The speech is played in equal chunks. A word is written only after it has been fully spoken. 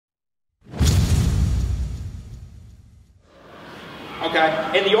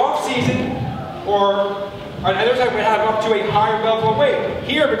Okay? In the off season, or on the other side, we have up to a higher level of weight.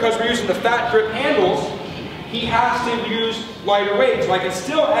 Here, because we're using the fat grip handles, he has to use lighter weights. So I can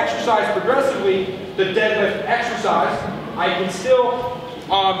still exercise progressively the deadlift exercise. I can still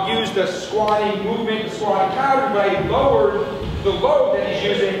use the squatting movement, the squatting pattern, but I lowered the load that he's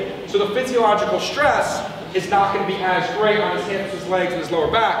using, so the physiological stress is not going to be as great on his hips, his legs, and his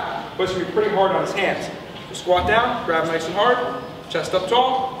lower back, but it's going to be pretty hard on his hands. So squat down, grab nice and hard, chest up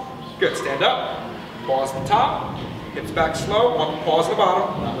tall. Good, stand up, pause at the top, hips back slow, pause at the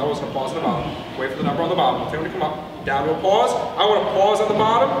bottom. No, I wasn't going to pause at the bottom. Wait for the number on the bottom. Tell me to come up. Down to a pause. I want to pause on the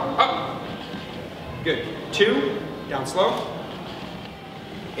bottom. Up. Good. 2. Down slow.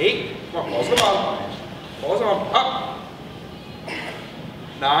 8. Come on, pause at the bottom. Pause on. Up.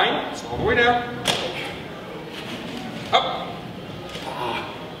 9. Slow all the way down.